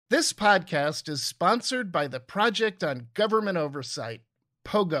This podcast is sponsored by the Project on Government Oversight,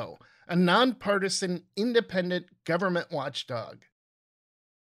 POGO, a nonpartisan, independent government watchdog.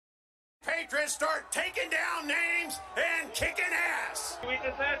 Patriots start taking down names and kicking ass. We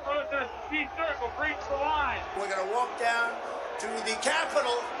just had protest, T circle, breach the line. We're going to walk down to the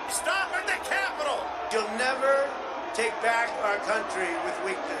Capitol. Stop at the Capitol. You'll never take back our country with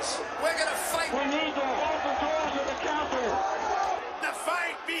weakness. We're going to fight. We need to hold the doors of the Capitol. The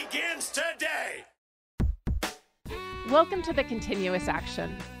fight begins today. Welcome to the Continuous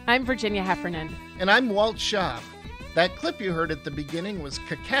Action. I'm Virginia Heffernan. And I'm Walt Shaub. That clip you heard at the beginning was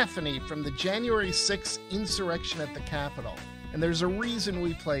Cacophony from the January 6th insurrection at the Capitol. And there's a reason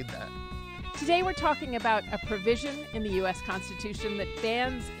we played that. Today we're talking about a provision in the U.S. Constitution that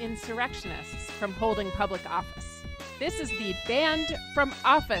bans insurrectionists from holding public office. This is the Banned from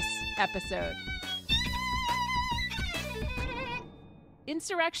Office episode.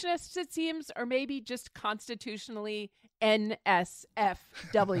 Insurrectionists, it seems, are maybe just constitutionally NSFW.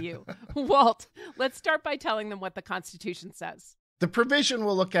 Walt, let's start by telling them what the Constitution says. The provision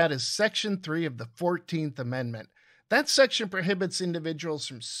we'll look at is Section 3 of the 14th Amendment. That section prohibits individuals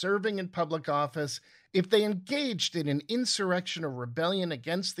from serving in public office if they engaged in an insurrection or rebellion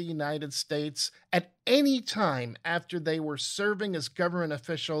against the United States at any time after they were serving as government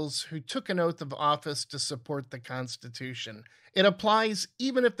officials who took an oath of office to support the Constitution. It applies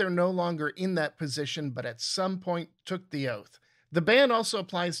even if they're no longer in that position, but at some point took the oath. The ban also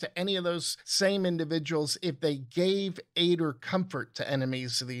applies to any of those same individuals if they gave aid or comfort to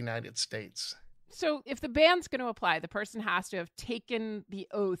enemies of the United States. So if the ban's going to apply, the person has to have taken the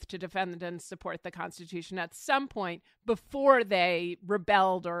oath to defend and support the Constitution at some point before they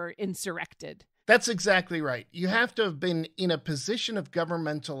rebelled or insurrected. That's exactly right. You have to have been in a position of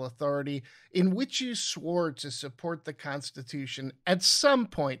governmental authority in which you swore to support the Constitution at some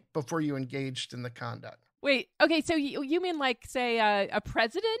point before you engaged in the conduct. Wait, okay, so you mean like, say, a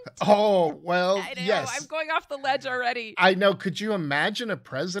president? Oh, well, I know, yes. I'm going off the ledge already. I know. Could you imagine a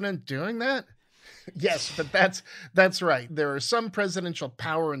president doing that? Yes, but that's right. There are some presidential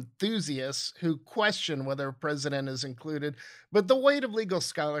power enthusiasts who question whether a president is included, but the weight of legal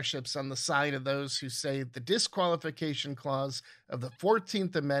scholarship's on the side of those who say the disqualification clause of the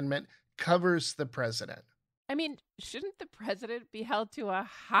 14th Amendment covers the president. I mean, shouldn't the president be held to a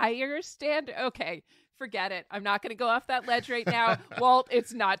higher standard? Okay, forget it. I'm not going to go off that ledge right now. Walt,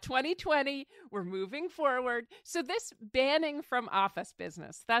 it's not 2020. We're moving forward. So this banning from office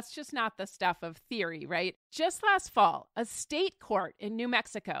business, that's just not the stuff of theory, right? Just last fall, a state court in New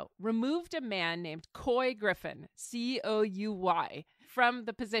Mexico removed a man named Griffin, C-O-U-Y, from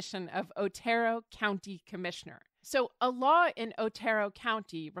the position of Otero County Commissioner. So a law in Otero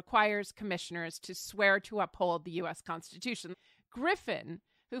County requires commissioners to swear to uphold the U.S. Constitution. Griffin,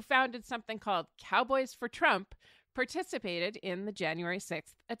 who founded something called Cowboys for Trump, participated in the January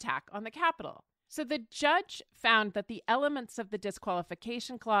 6th attack on the Capitol. So the judge found that the elements of the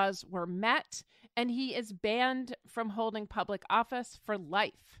disqualification clause were met, and he is banned from holding public office for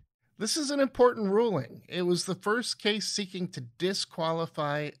life. This is an important ruling. It was the first case seeking to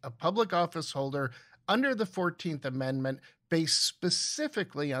disqualify a public office holder under the 14th Amendment based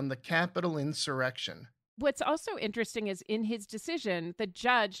specifically on the Capitol insurrection. What's also interesting is in his decision, the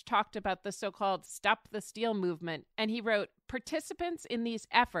judge talked about the so-called Stop the Steal movement, and he wrote, participants in these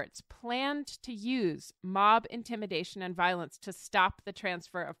efforts planned to use mob intimidation and violence to stop the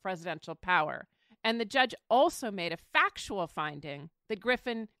transfer of presidential power. And the judge also made a factual finding that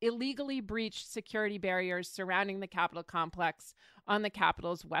Griffin illegally breached security barriers surrounding the Capitol complex on the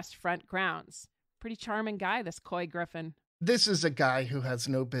Capitol's West Front grounds. Pretty charming guy, this Griffin. This is a guy who has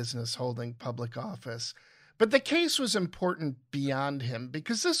no business holding public office. But the case was important beyond him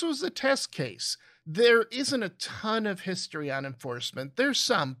because this was a test case. There isn't a ton of history on enforcement. There's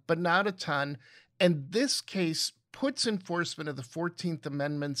some, but not a ton. And this case puts enforcement of the 14th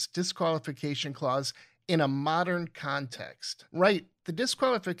Amendment's disqualification clause in a modern context. Right, the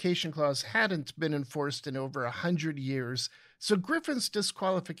disqualification clause hadn't been enforced in over 100 years, so Griffin's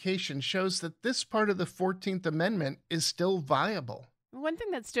disqualification shows that this part of the 14th Amendment is still viable. One thing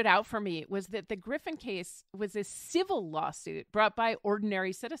that stood out for me was that the Griffin case was a civil lawsuit brought by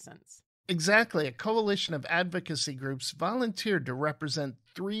ordinary citizens. Exactly. A coalition of advocacy groups volunteered to represent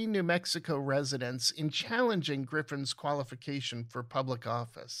 3 New Mexico residents in challenging Griffin's qualification for public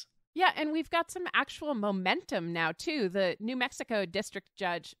office. Yeah, and we've got some actual momentum now, too. The New Mexico District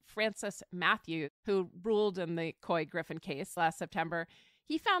Judge Francis Matthew, who ruled in the Griffin case last September,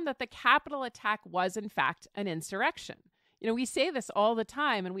 he found that the Capitol attack was, in fact, an insurrection. You know, we say this all the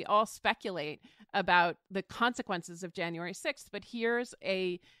time, and we all speculate about the consequences of January 6th, but here's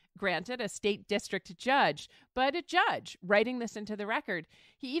a Granted, a state district judge, but a judge writing this into the record.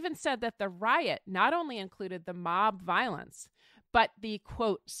 He even said that the riot not only included the mob violence, but the,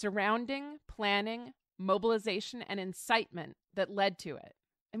 quote, surrounding, planning, mobilization, and incitement that led to it.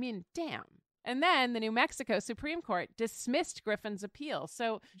 I mean, damn. And then the New Mexico Supreme Court dismissed Griffin's appeal.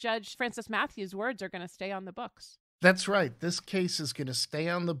 So Judge Francis Matthews' words are going to stay on the books. That's right. This case is going to stay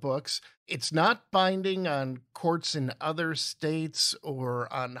on the books. It's not binding on courts in other states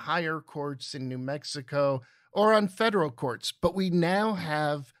or on higher courts in New Mexico or on federal courts. But we now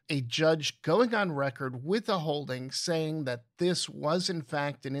have a judge going on record with a holding saying that this was in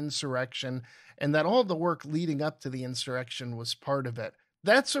fact an insurrection and that all the work leading up to the insurrection was part of it.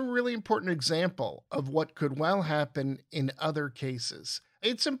 That's a really important example of what could well happen in other cases.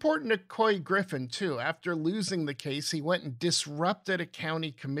 It's important to Coy Griffin, too. After losing the case, he went and disrupted a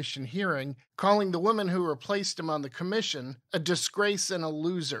county commission hearing, calling the woman who replaced him on the commission a disgrace and a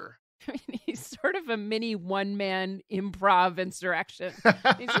loser. I mean, he's sort of a mini one-man improv insurrection.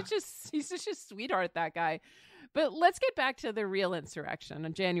 He's such a sweetheart, that guy. But let's get back to the real insurrection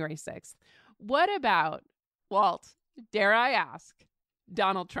on January 6th. What about, Walt, dare I ask,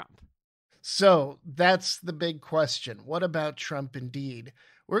 Donald Trump? So that's the big question. What about Trump indeed?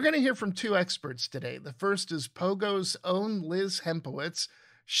 We're going to hear from two experts today. The first is POGO's own Liz Hempowicz.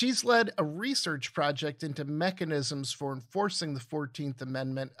 She's led a research project into mechanisms for enforcing the 14th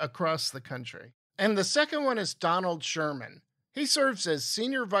Amendment across the country. And the second one is Donald Sherman. He serves as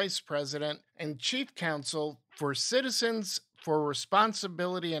Senior Vice President and Chief Counsel for Citizens for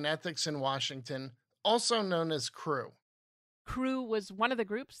Responsibility and Ethics in Washington, also known as CREW. CREW was one of the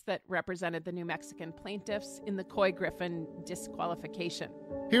groups that represented the New Mexican plaintiffs in the Coy Griffin disqualification.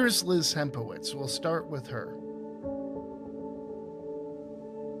 Here's Liz Hempowicz. We'll start with her.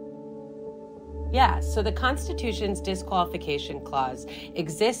 Yeah, so the Constitution's disqualification clause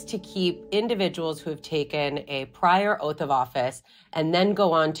exists to keep individuals who have taken a prior oath of office and then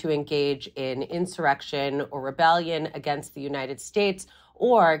go on to engage in insurrection or rebellion against the United States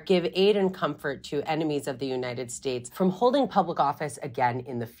or give aid and comfort to enemies of the United States from holding public office again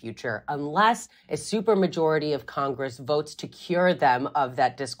in the future, unless a supermajority of Congress votes to cure them of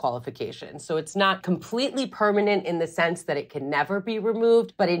that disqualification. So it's not completely permanent in the sense that it can never be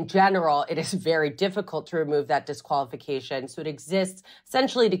removed, but in general, it is very difficult to remove that disqualification. So it exists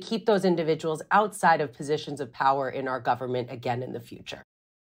essentially to keep those individuals outside of positions of power in our government again in the future.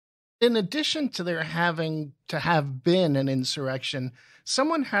 In addition to there having to have been an insurrection,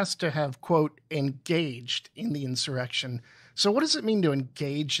 someone has to have, quote, engaged in the insurrection. So what does it mean to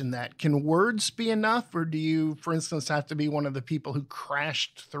engage in that? Can words be enough, or do you, for instance, have to be one of the people who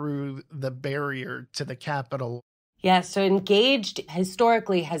crashed through the barrier to the Capitol? Yeah, so engaged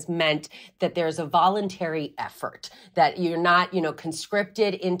historically has meant that there's a voluntary effort, that you're not,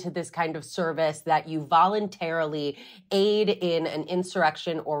 conscripted into this kind of service, that you voluntarily aid in an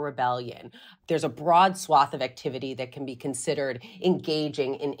insurrection or rebellion. There's a broad swath of activity that can be considered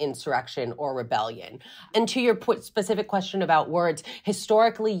engaging in insurrection or rebellion. And to your specific question about words,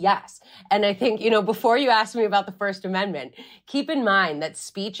 historically, yes. And I think, before you ask me about the First Amendment, keep in mind that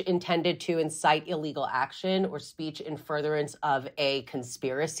speech intended to incite illegal action or speech in furtherance of a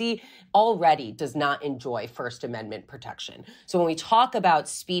conspiracy already does not enjoy First Amendment protection. So when we talk about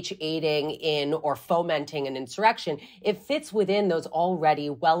speech aiding in or fomenting an insurrection, it fits within those already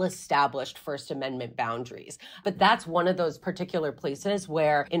well-established First Amendment boundaries. But that's one of those particular places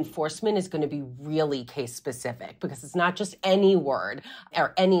where enforcement is going to be really case specific, because it's not just any word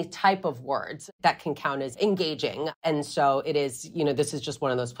or any type of words that can count as engaging. And so it is, this is just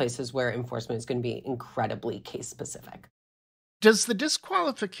one of those places where enforcement is going to be incredibly case specific. Does the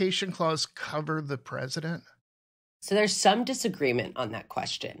disqualification clause cover the president? So there's some disagreement on that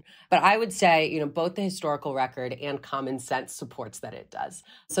question, but I would say, both the historical record and common sense supports that it does.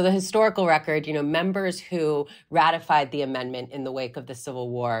 So the historical record, members who ratified the amendment in the wake of the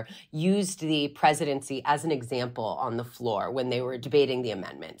Civil War used the presidency as an example on the floor when they were debating the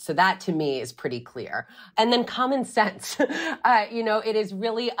amendment. So that to me is pretty clear. And then common sense, it is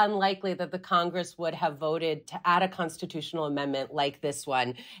really unlikely that the Congress would have voted to add a constitutional amendment like this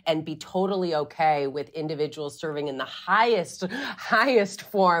one and be totally okay with individuals serving in the highest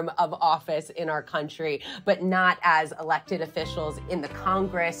form of office in our country, but not as elected officials in the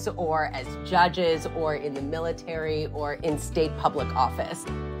Congress or as judges or in the military or in state public office.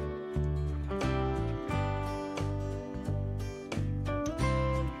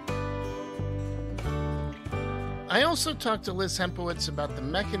 I also talked to Liz Hempowicz about the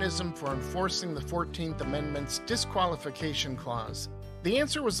mechanism for enforcing the 14th Amendment's disqualification clause. The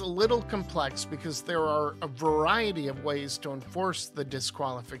answer was a little complex because there are a variety of ways to enforce the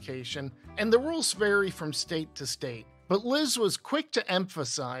disqualification, and the rules vary from state to state. But Liz was quick to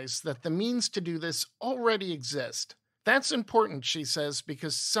emphasize that the means to do this already exist. That's important, she says,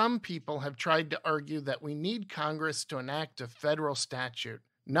 because some people have tried to argue that we need Congress to enact a federal statute.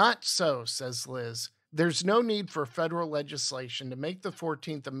 Not so, says Liz. There's no need for federal legislation to make the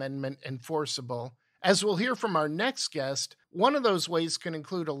 14th Amendment enforceable. As we'll hear from our next guest, one of those ways can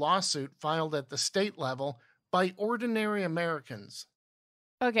include a lawsuit filed at the state level by ordinary Americans.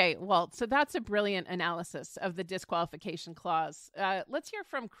 Okay, Walt, so that's a brilliant analysis of the disqualification clause. Let's hear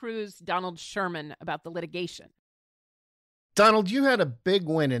from Crew's Donald Sherman about the litigation. Donald, you had a big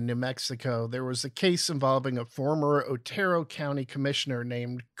win in New Mexico. There was a case involving a former Otero County commissioner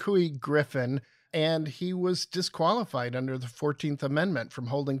named Griffin, and he was disqualified under the 14th Amendment from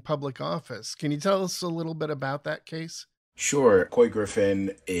holding public office. Can you tell us a little bit about that case? Sure.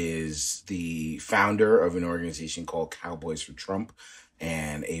 Griffin is the founder of an organization called Cowboys for Trump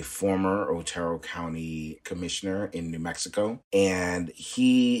and a former Otero County commissioner in New Mexico. And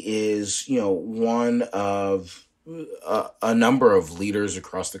he is, one of a number of leaders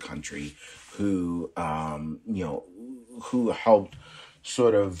across the country who, who helped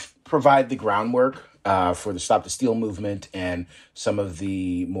sort of provide the groundwork for the Stop the Steal movement and some of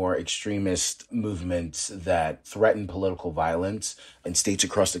the more extremist movements that threaten political violence in states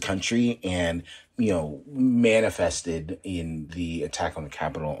across the country and, manifested in the attack on the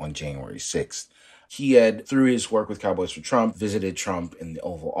Capitol on January 6th. He had, through his work with Cowboys for Trump, visited Trump in the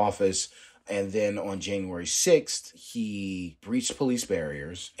Oval Office. And then on January 6th, he breached police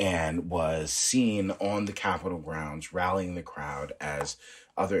barriers and was seen on the Capitol grounds rallying the crowd as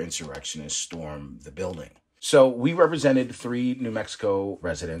other insurrectionists stormed the building. So we represented 3 New Mexico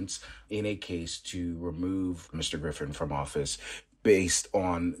residents in a case to remove Mr. Griffin from office based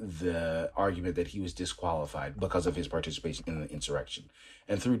on the argument that he was disqualified because of his participation in the insurrection.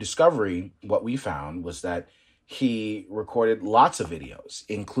 And through discovery, what we found was that he recorded lots of videos,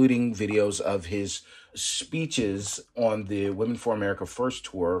 including videos of his speeches on the Women for America First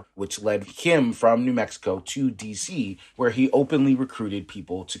tour, which led him from New Mexico to D.C., where he openly recruited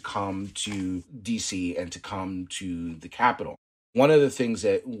people to come to D.C. and to come to the Capitol. One of the things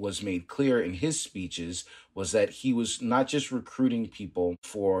that was made clear in his speeches was that he was not just recruiting people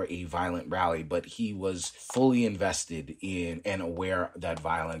for a violent rally, but he was fully invested in and aware that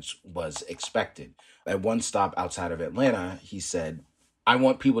violence was expected. At one stop outside of Atlanta, he said, I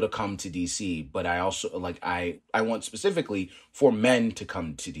want people to come to DC, but I also I want specifically for men to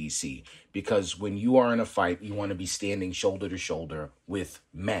come to DC, because when you are in a fight, you want to be standing shoulder to shoulder with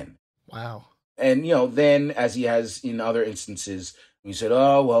men. Wow. And, then as he has in other instances, he said,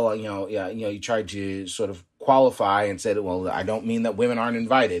 he tried to sort of qualify and said, well, I don't mean that women aren't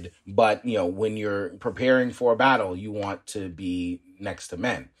invited, but, when you're preparing for a battle, you want to be next to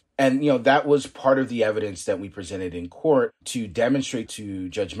men. And, that was part of the evidence that we presented in court to demonstrate to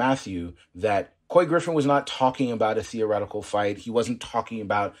Judge Matthew that Griffin was not talking about a theoretical fight. He wasn't talking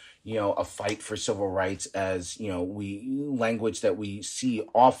about, a fight for civil rights as, language that we see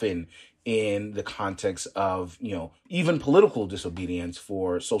often in the context of, even political disobedience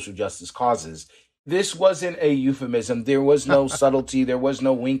for social justice causes. This wasn't a euphemism. There was no subtlety. There was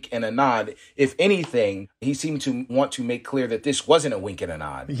no wink and a nod. If anything, he seemed to want to make clear that this wasn't a wink and a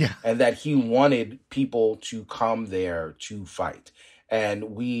nod, and that he wanted people to come there to fight.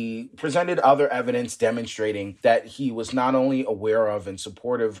 And we presented other evidence demonstrating that he was not only aware of and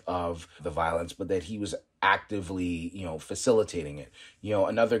supportive of the violence, but that he was actively, facilitating it.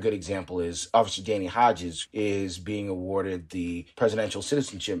 Another good example is Officer Danny Hodges is being awarded the Presidential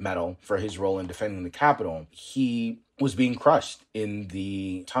Citizenship Medal for his role in defending the Capitol. He was being crushed in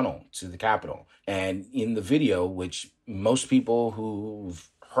the tunnel to the Capitol. And in the video, which most people who've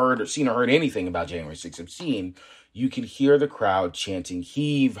seen or heard anything about January 6th have seen, you can hear the crowd chanting,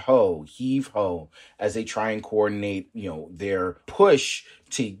 heave ho, as they try and coordinate, their push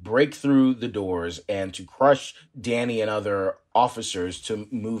to break through the doors and to crush Danny and other officers to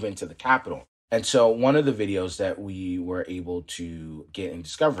move into the Capitol. And so one of the videos that we were able to get in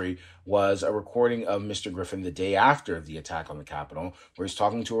discovery was a recording of Mr. Griffin the day after the attack on the Capitol, where he's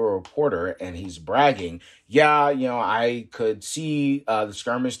talking to a reporter and he's bragging, I could see the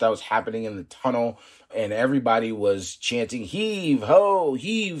skirmish that was happening in the tunnel, and everybody was chanting, heave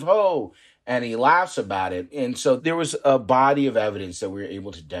ho. And he laughs about it. And so there was a body of evidence that we were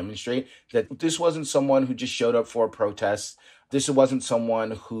able to demonstrate that this wasn't someone who just showed up for a protest. This wasn't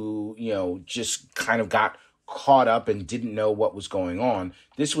someone who, just kind of got caught up and didn't know what was going on.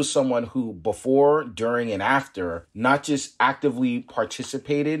 This was someone who before, during, and after not just actively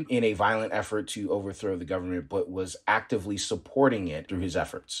participated in a violent effort to overthrow the government, but was actively supporting it through his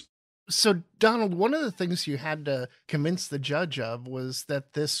efforts. So, Donald, one of the things you had to convince the judge of was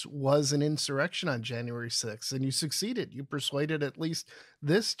that this was an insurrection on January 6th, and you succeeded. You persuaded at least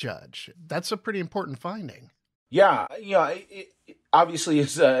this judge. That's a pretty important finding. Yeah, it obviously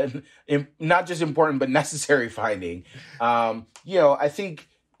is not just important, but necessary finding. I think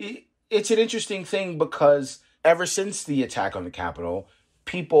it's an interesting thing because ever since the attack on the Capitol,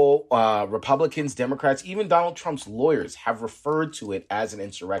 people, Republicans, Democrats, even Donald Trump's lawyers have referred to it as an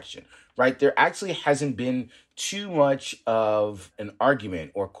insurrection, right? There actually hasn't been too much of an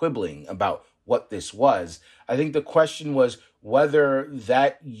argument or quibbling about what this was. I think the question was whether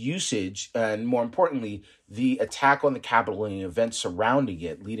that usage, and more importantly, the attack on the Capitol and the events surrounding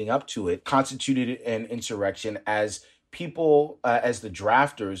it, leading up to it, constituted an insurrection as people, as the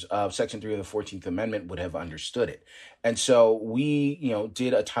drafters of Section 3 of the 14th Amendment would have understood it. And so we,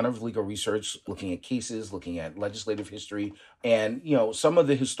 did a ton of legal research, looking at cases, looking at legislative history, and, some of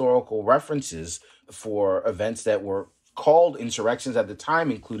the historical references for events that were called insurrections at the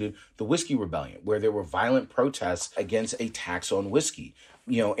time included the Whiskey Rebellion, where there were violent protests against a tax on whiskey.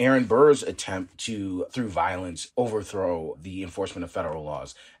 Aaron Burr's attempt to, through violence, overthrow the enforcement of federal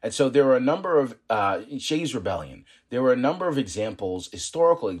laws. And so there were a number of, Shays Rebellion, there were a number of examples,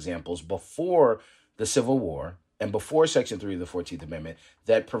 historical examples, before the Civil War and before Section 3 of the 14th Amendment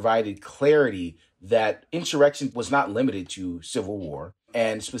that provided clarity that insurrection was not limited to Civil War,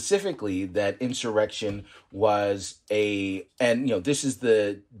 and specifically that insurrection was this is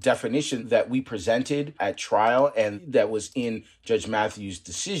the definition that we presented at trial and that was in Judge Matthews'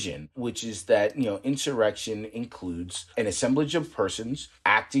 decision, which is that, insurrection includes an assemblage of persons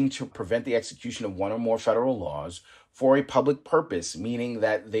acting to prevent the execution of one or more federal laws for a public purpose, meaning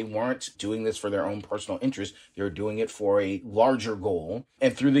that they weren't doing this for their own personal interest. They were doing it for a larger goal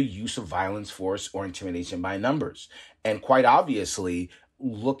and through the use of violence, force, or intimidation by numbers. And quite obviously,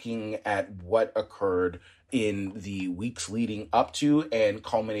 looking at what occurred in the weeks leading up to and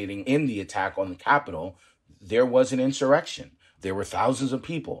culminating in the attack on the Capitol, there was an insurrection. There were thousands of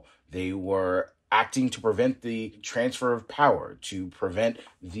people. They were acting to prevent the transfer of power, to prevent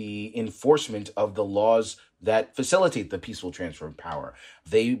the enforcement of the laws that facilitate the peaceful transfer of power.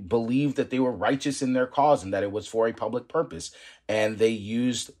 They believed that they were righteous in their cause and that it was for a public purpose, and they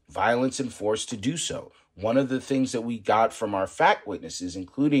used violence and force to do so. One of the things that we got from our fact witnesses,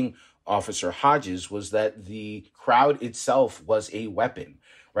 including Officer Hodges, was that the crowd itself was a weapon,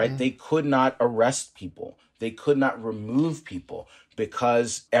 right? They could not arrest people. They could not remove people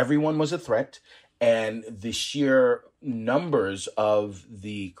because everyone was a threat, and the sheer numbers of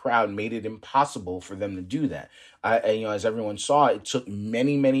the crowd made it impossible for them to do that. As everyone saw, it took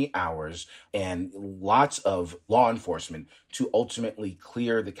many, many hours and lots of law enforcement to ultimately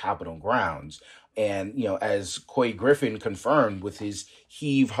clear the Capitol grounds. And, as Coy Griffin confirmed with his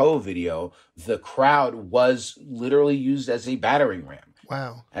heave-ho video, the crowd was literally used as a battering ram.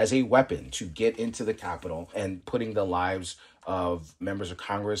 Wow. As a weapon to get into the Capitol and putting the lives of members of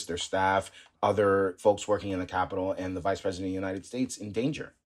Congress, their staff, other folks working in the Capitol, and the Vice President of the United States in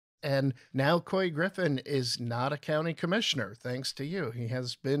danger. And now Coy Griffin is not a county commissioner, thanks to you. He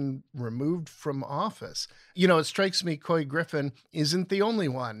has been removed from office. It strikes me Coy Griffin isn't the only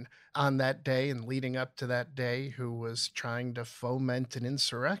one on that day and leading up to that day who was trying to foment an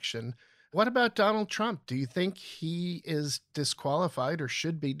insurrection. What about Donald Trump? Do you think he is disqualified or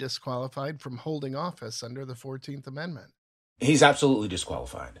should be disqualified from holding office under the 14th Amendment? He's absolutely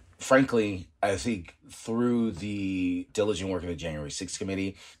disqualified. Frankly, I think through the diligent work of the January 6th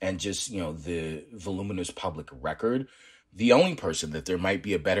committee and just, the voluminous public record, the only person that there might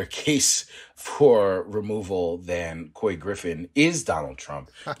be a better case for removal than Coy Griffin is Donald Trump,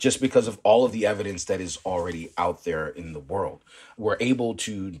 just because of all of the evidence that is already out there in the world. We're able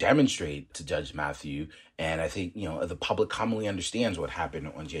to demonstrate to Judge Matthew, and I think, the public commonly understands what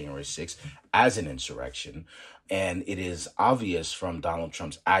happened on January 6th as an insurrection. And it is obvious from Donald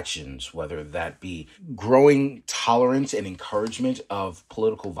Trump's actions, whether that be growing tolerance and encouragement of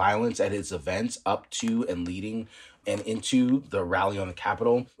political violence at his events up to and leading and into the rally on the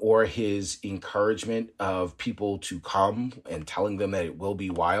Capitol, or his encouragement of people to come and telling them that it will be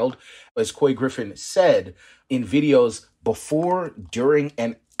wild. As Coy Griffin said in videos before, during,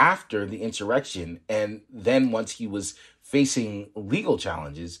 and after the insurrection, and then once he was facing legal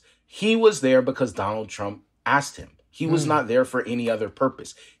challenges, he was there because Donald Trump asked him. He was not there for any other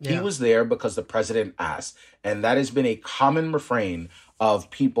purpose. Yeah. He was there because the president asked. And that has been a common refrain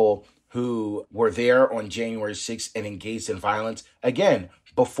of people who were there on January 6th and engaged in violence, again,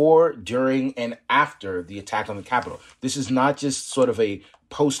 before, during, and after the attack on the Capitol. This is not just sort of a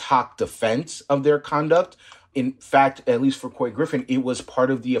post hoc defense of their conduct. In fact, at least for Coy Griffin, it was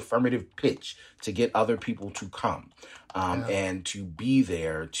part of the affirmative pitch to get other people to come and to be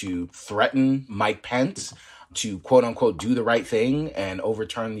there to threaten Mike Pence, to quote unquote do the right thing and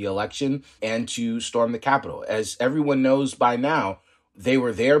overturn the election, and to storm the Capitol. As everyone knows by now, they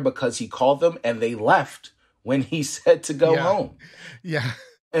were there because he called them, and they left when he said to go home. Yeah.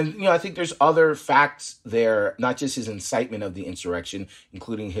 And, I think there's other facts there, not just his incitement of the insurrection,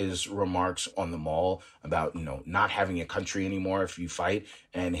 including his remarks on the Mall about, not having a country anymore if you fight,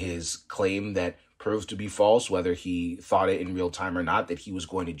 and his claim that proved to be false, whether he thought it in real time or not, that he was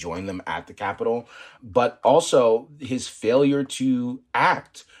going to join them at the Capitol, but also his failure to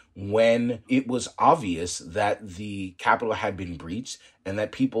act when it was obvious that the Capitol had been breached and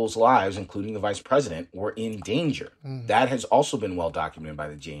that people's lives, including the vice president, were in danger. That has also been well documented by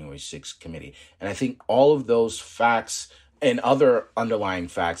the January 6th committee. And I think all of those facts and other underlying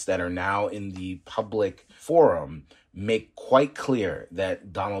facts that are now in the public forum make quite clear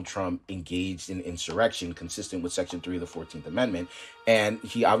that Donald Trump engaged in insurrection consistent with Section 3 of the 14th Amendment. And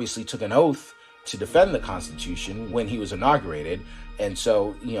he obviously took an oath to defend the Constitution when he was inaugurated. And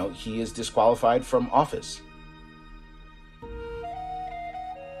so, he is disqualified from office.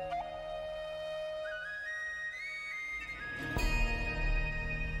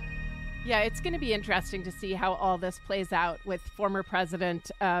 Yeah, it's going to be interesting to see how all this plays out with former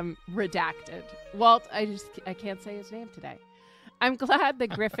president redacted. Walt, I can't say his name today. I'm glad the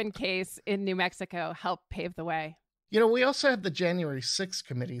Griffin case in New Mexico helped pave the way. We also had the January 6th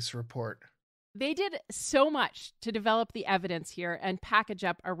committee's report. They did so much to develop the evidence here and package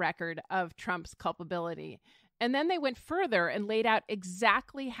up a record of Trump's culpability. And then they went further and laid out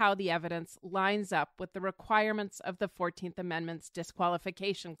exactly how the evidence lines up with the requirements of the 14th Amendment's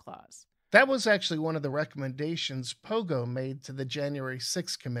disqualification clause. That was actually one of the recommendations POGO made to the January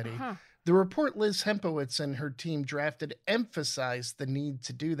 6th committee. The report Liz Hempowicz and her team drafted emphasized the need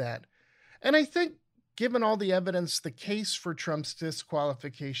to do that. And I think, given all the evidence, the case for Trump's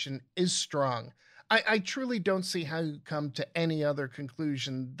disqualification is strong. I truly don't see how you come to any other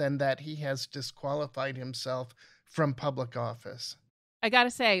conclusion than that he has disqualified himself from public office. I got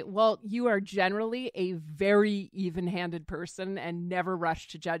to say, Walt, you are generally a very even-handed person and never rush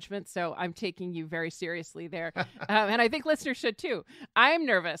to judgment, so I'm taking you very seriously there. And I think listeners should too. I'm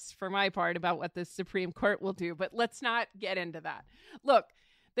nervous for my part about what the Supreme Court will do, but let's not get into that. Look,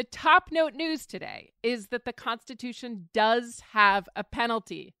 the top note news today is that the Constitution does have a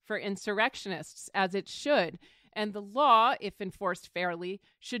penalty for insurrectionists, as it should, and the law, if enforced fairly,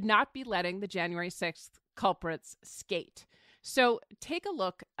 should not be letting the January 6th culprits skate. So take a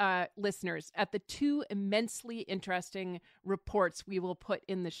look, listeners, at the two immensely interesting reports we will put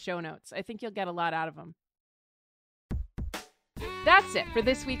in the show notes. I think you'll get a lot out of them. That's it for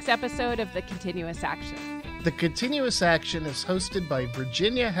this week's episode of The Continuous Action. The Continuous Action is hosted by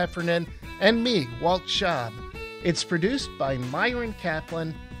Virginia Heffernan and me, Walt Shaub. It's produced by Myron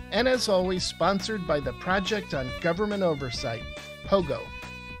Kaplan and, as always, sponsored by the Project on Government Oversight, POGO.